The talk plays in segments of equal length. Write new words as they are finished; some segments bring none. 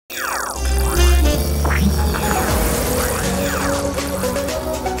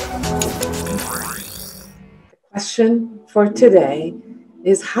Question for today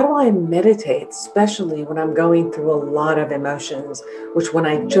is, how do I meditate, especially when I'm going through a lot of emotions, which when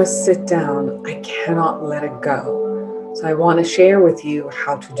I just sit down, I cannot let it go. So I want to share with you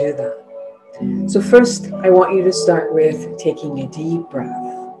how to do that. So first, I want you to start with taking a deep breath,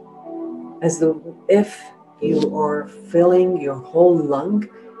 as if you are filling your whole lung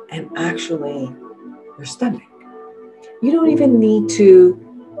and actually your stomach. You don't even need to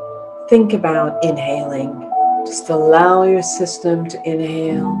think about inhaling. Just allow your system to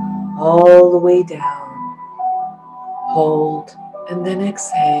inhale all the way down, hold, and then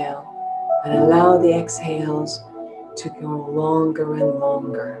exhale, and allow the exhales to go longer and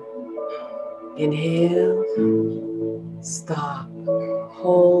longer. Inhale, stop,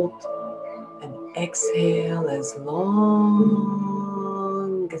 hold, and exhale as long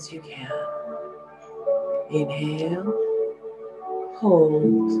as you can. Inhale,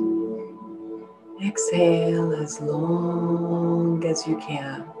 hold, exhale as long as you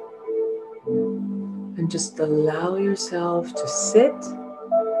can. And just allow yourself to sit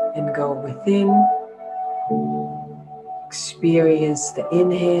and go within. Experience the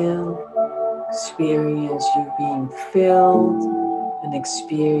inhale, experience you being filled, and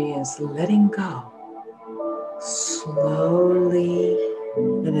experience letting go. Slowly,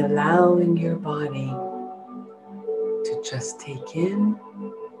 and allowing your body to just take in,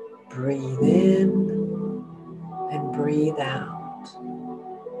 breathe in, and breathe out.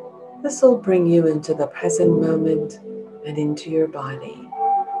 This will bring you into the present moment and into your body.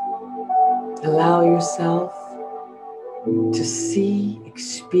 Allow yourself to see,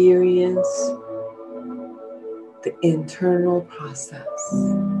 experience the internal process.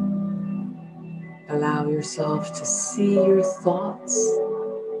 Allow yourself to see your thoughts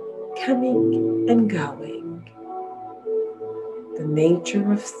coming and going. The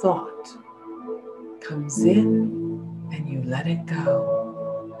nature of thought comes in and you let it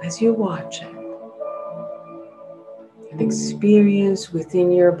go as you watch it. And experience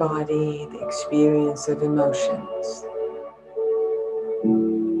within your body the experience of emotions.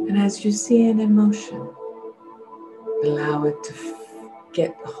 And as you see an emotion, allow it to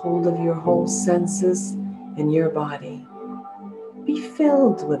get a hold of your whole senses and your body. Be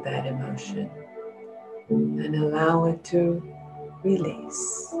filled with that emotion and allow it to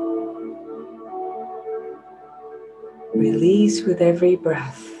release. Release with every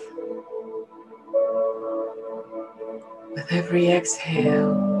breath. With every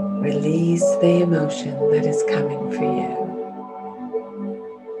exhale, release the emotion that is coming for you.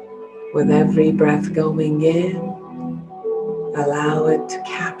 With every breath going in, allow it to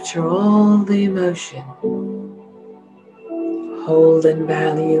capture all the emotion. Hold and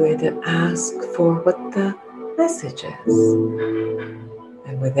value it and ask for what the message is.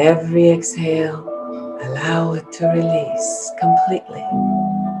 And with every exhale, allow it to release completely.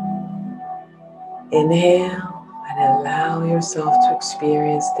 Inhale and allow yourself to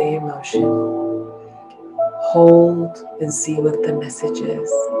experience the emotion. Hold and see what the message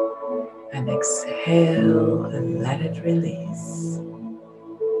is. And exhale and let it release.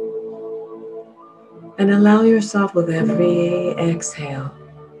 And allow yourself with every exhale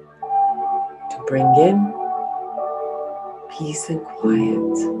to bring in peace and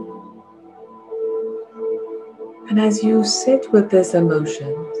quiet. And as you sit with this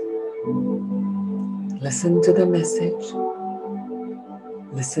emotion, listen to the message.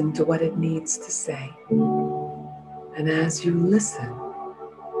 Listen to what it needs to say. And as you listen,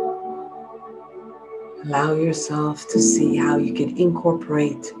 allow yourself to see how you can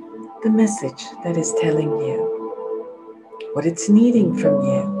incorporate the message that is telling you what it's needing from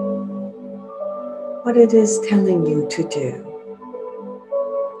you, what it is telling you to do,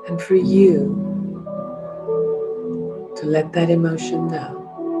 and for you to let that emotion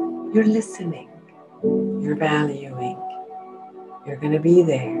know you're listening, you're valuing, you're going to be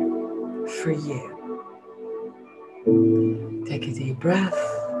there for you. Take a deep breath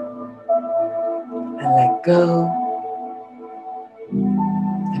and let go.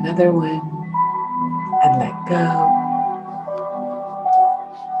 Another one and let go.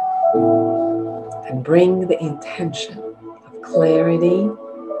 And bring the intention of clarity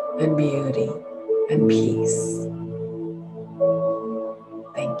and beauty and peace